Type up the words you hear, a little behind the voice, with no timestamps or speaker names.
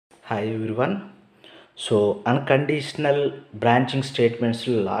Hi everyone. So unconditional branching statements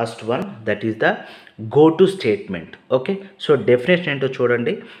last one, that is the go to statement. Okay, so definition ఏంటో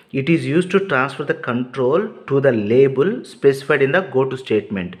చూడండి. It is used to transfer the control to the label specified in the go to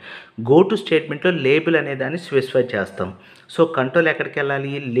statement. Go to statementలో label అనే దాన్ని specify చేస్తాం. So control ఎక్కడికి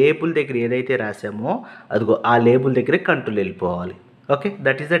వెళ్ళాలి? Label దగ్గర ఏదైతే రాసామో అదిగో ఆ లేబుల్ దగ్గర కంట్రోల్ వెళ్ళిపోవాలి. Okay,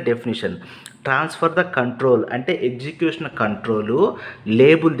 that is the definition. Transfer the control అంటే ఎగ్జిక్యూషన్ కంట్రోలు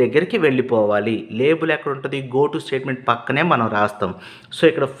లేబుల్ దగ్గరికి వెళ్ళిపోవాలి. లేబుల్ ఎక్కడ ఉంటుంది? గో టు స్టేట్మెంట్ పక్కనే మనం రాస్తాం. సో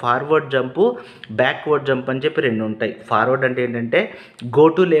ఇక్కడ ఫార్వర్డ్ జంపు, బ్యాక్వర్డ్ జంప్ అని చెప్పి రెండు ఉంటాయి. ఫార్వర్డ్ అంటే ఏంటంటే గో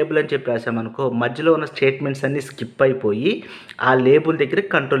టు లేబుల్ అని చెప్పి రాసామనుకో మధ్యలో ఉన్న స్టేట్మెంట్స్ అన్నీ స్కిప్ అయిపోయి ఆ లేబుల్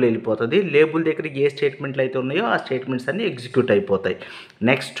దగ్గరికి కంట్రోల్ వెళ్ళిపోతుంది. లేబుల్ దగ్గర ఏ స్టేట్మెంట్లు అయితే ఉన్నాయో ఆ స్టేట్మెంట్స్ అన్నీ ఎగ్జిక్యూట్ అయిపోతాయి.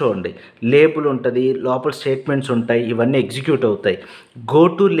 నెక్స్ట్ చూడండి, లేబుల్ ఉంటుంది, లోపల స్టేట్మెంట్స్ ఉంటాయి, ఇవన్నీ ఎగ్జిక్యూట్ అవుతాయి. గో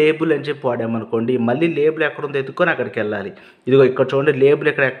టు లేబుల్ అని చెప్పి వాడామనుకోండి, మళ్ళీ లేబుల్ ఎక్కడ ఉందో ఎత్తుకొని అక్కడికి వెళ్ళాలి. ఇదిగో ఇక్కడ చూడండి, లేబుల్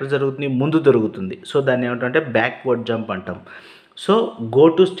ఎక్కడ జరుగుతుంది? ముందు జరుగుతుంది. సో దాన్ని ఏమంటే బ్యాక్వర్డ్ జంప్ అంటాం. సో గో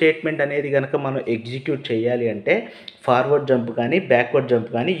టు స్టేట్మెంట్ అనేది కనుక మనం ఎగ్జిక్యూట్ చేయాలి అంటే ఫార్వర్డ్ జంప్ కానీ బ్యాక్వర్డ్ జంప్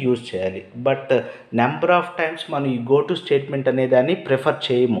కానీ యూజ్ చేయాలి. బట్ నెంబర్ ఆఫ్ టైమ్స్ మనం ఈ గో టు స్టేట్మెంట్ అనే దాన్ని ప్రిఫర్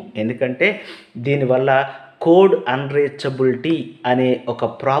చేయము. ఎందుకంటే దీనివల్ల కోడ్ అన్రీచబిలిటీ అనే ఒక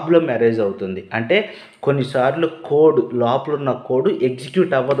ప్రాబ్లం అరైజ్ అవుతుంది. అంటే కొన్నిసార్లు కోడ్ లోపల ఉన్న కోడ్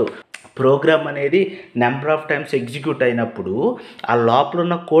ఎగ్జిక్యూట్ అవ్వదు. ప్రోగ్రామ్ అనేది నెంబర్ ఆఫ్ టైమ్స్ ఎగ్జిక్యూట్ అయినప్పుడు ఆ లోపల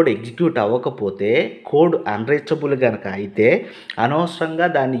ఉన్న కోడ్ ఎగ్జిక్యూట్ అవ్వకపోతే, కోడ్ అన్రీచబుల్ కనుక అయితే అనవసరంగా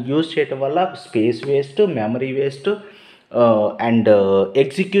దాన్ని యూజ్ చేయటం వల్ల space waste, memory waste and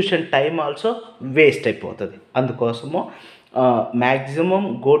execution time also waste అయిపోతుంది. అందుకోసము మ్యాక్సిమం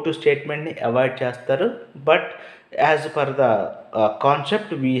గో టు స్టేట్మెంట్ని అవాయిడ్ చేస్తారు. But as per the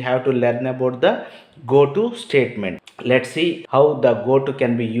concept we have to learn about the go to statement. Let's see how the go to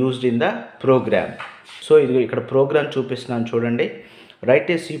can be used in the program. So ఇది ఇక్కడ programme చూపిస్తున్నాను చూడండి. Right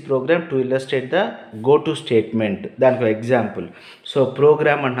A C program to illustrate the go to statement. దానికి example. So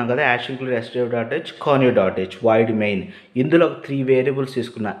programme అంటున్నాం కదా, ash include stdio.h conio.h void main. ఇందులో 3 variables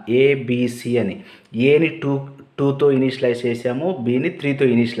తీసుకున్నా, ABC అని. ఏని 2తో ఇనిషియలైజ్ చేసాము, బిని 3తో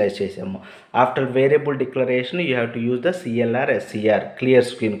ఇనిషియలైజ్ చేసాము. After variable declaration you have to use the CLR SCR clear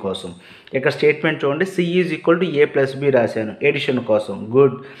screen కోసం. ఇక్కడ స్టేట్మెంట్ చూడండి, C is equal to A plus B రాశాను ఎడిషన్ కోసం.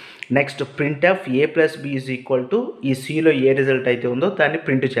 Good. Next print of A plus B is equal to ఈ సిలో ఏ result అయితే ఉందో దాన్ని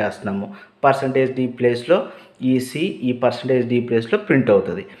ప్రింట్ చేస్తున్నాము. %d ప్లేస్లో ఈ సి, ఈ %d ప్లేస్లో ప్రింట్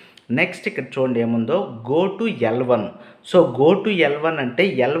అవుతుంది. నెక్స్ట్ ఇక్కడ చూడండి ఏముందో, go to L1. So go to L1 అంటే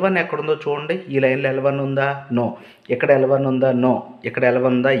L1 ఎక్కడుందో చూడండి. ఈ లైన్లో L1 ఉందా? నో. ఇక్కడ L1 ఉందా? నో. ఇక్కడ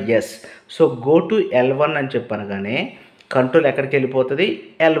L1 ఉందా? Yes. So go to L1 అని చెప్పనగానే కంట్రోల్ ఎక్కడికి వెళ్ళిపోతుంది?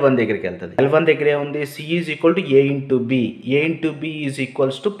 L1 దగ్గరికి వెళ్తుంది. L1 దగ్గర ఏముంది? C is equal to A into B. A into B is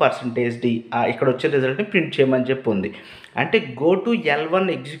equals to %d. ఇక్కడ వచ్చే రిజల్ట్ని ప్రింట్ చేయమని చెప్పి ఉంది. అంటే గో టు L1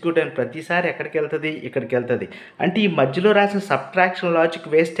 ఎగ్జిక్యూట్ అయిన ప్రతిసారి ఎక్కడికి వెళ్తుంది? ఇక్కడికి వెళ్తుంది. అంటే ఈ మధ్యలో రాసిన సబ్ట్రాక్షన్ లాజిక్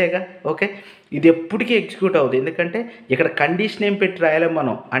వేస్టేగా. ఓకే, ఇది ఎప్పటికీ ఎగ్జిక్యూట్ అవుతుంది. ఎందుకంటే ఇక్కడ కండిషన్ ఏం పెట్టి రాయలేము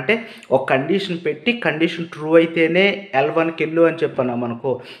మనం. అంటే ఒక కండిషన్ పెట్టి కండిషన్ ట్రూ అయితేనే L1కి వెళ్ళు అని చెప్పన్నాం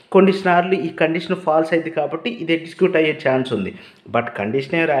అనుకో, కొన్నిసార్లు ఈ కండిషన్ ఫాల్స్ అయింది కాబట్టి ఇది ఎగ్జిక్యూట్ అయ్యే ఛాన్స్ ఉంది. బట్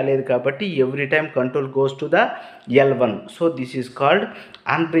కండిషన్ ఏం రాలేదు కాబట్టి every time control goes to the L1. So this is called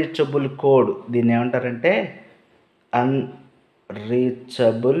unreachable code. దీన్ని ఏమంటారంటే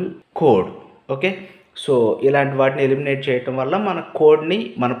అన్రీచబుల్ కోడ్. ఓకే, సో ఇలాంటి వాటిని ఎలిమినేట్ చేయటం వల్ల మన కోడ్ని,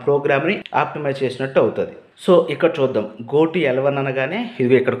 మన ప్రోగ్రామ్ని ఆప్టిమైజ్ చేసినట్టు అవుతుంది. సో ఇక్కడ చూద్దాం, గో టు L1 అనగానే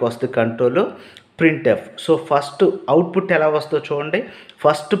ఇది ఇక్కడికి వస్తుంది control print F. So first output ఎలా వస్తుందో చూడండి.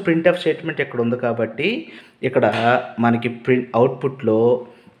 ఫస్ట్ ప్రింట్ ఎఫ్ స్టేట్మెంట్ ఇక్కడ ఉంది కాబట్టి ఇక్కడ మనకి అవుట్పుట్లో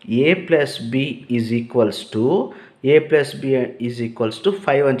ఏ plus B is equals to A plus B is equals to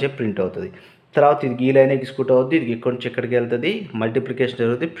 5 అని చెప్పి ప్రింట్ అవుతుంది. తర్వాత ఇది ఈ లైన్ ఎగ్జిక్యూట్ అవుతుంది, ఇది ఇక్కడ నుంచి ఇక్కడికి వెళ్తుంది, మల్టిప్లికేషన్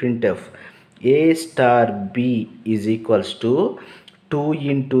జరుగుతుంది. Print F A star B is equals to 2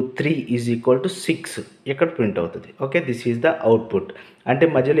 into 3 is equal to 6 ఇక్కడ ప్రింట్ అవుతుంది. Okay, this is the output. అంటే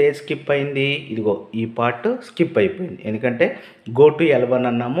మధ్యలో ఏ స్కిప్ అయింది? ఇదిగో ఈ పార్ట్ స్కిప్ అయిపోయింది. ఎందుకంటే గో టు L1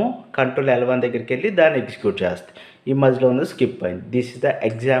 అన్నాము, కంట్రోల్ L1 దగ్గరికి వెళ్ళి దాన్ని ఎగ్జిక్యూట్ చేస్తే ఈ మధ్యలో ఉన్నది స్కిప్ అయింది. This is the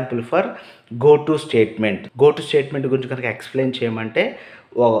example for go to statement. Go to statement గురించి కనుక ఎక్స్ప్లెయిన్ చేయమంటే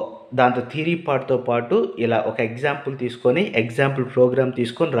దాంతో థియరీ పార్ట్తో పాటు ఇలా ఒక ఎగ్జాంపుల్ తీసుకొని, ఎగ్జాంపుల్ ప్రోగ్రామ్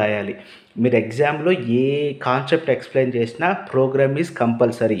తీసుకొని రాయాలి. మీరు ఎగ్జామ్లో ఏ కాన్సెప్ట్ ఎక్స్ప్లెయిన్ చేసినా program is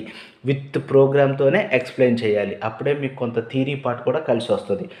compulsory. With ప్రోగ్రామ్తోనే explain చేయాలి. అప్పుడే మీకు కొంత థియరీ పార్ట్ కూడా కలిసి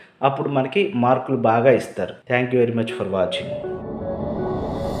వస్తుంది. అప్పుడు మనకి మార్కులు బాగా ఇస్తారు. Thank you very much for watching.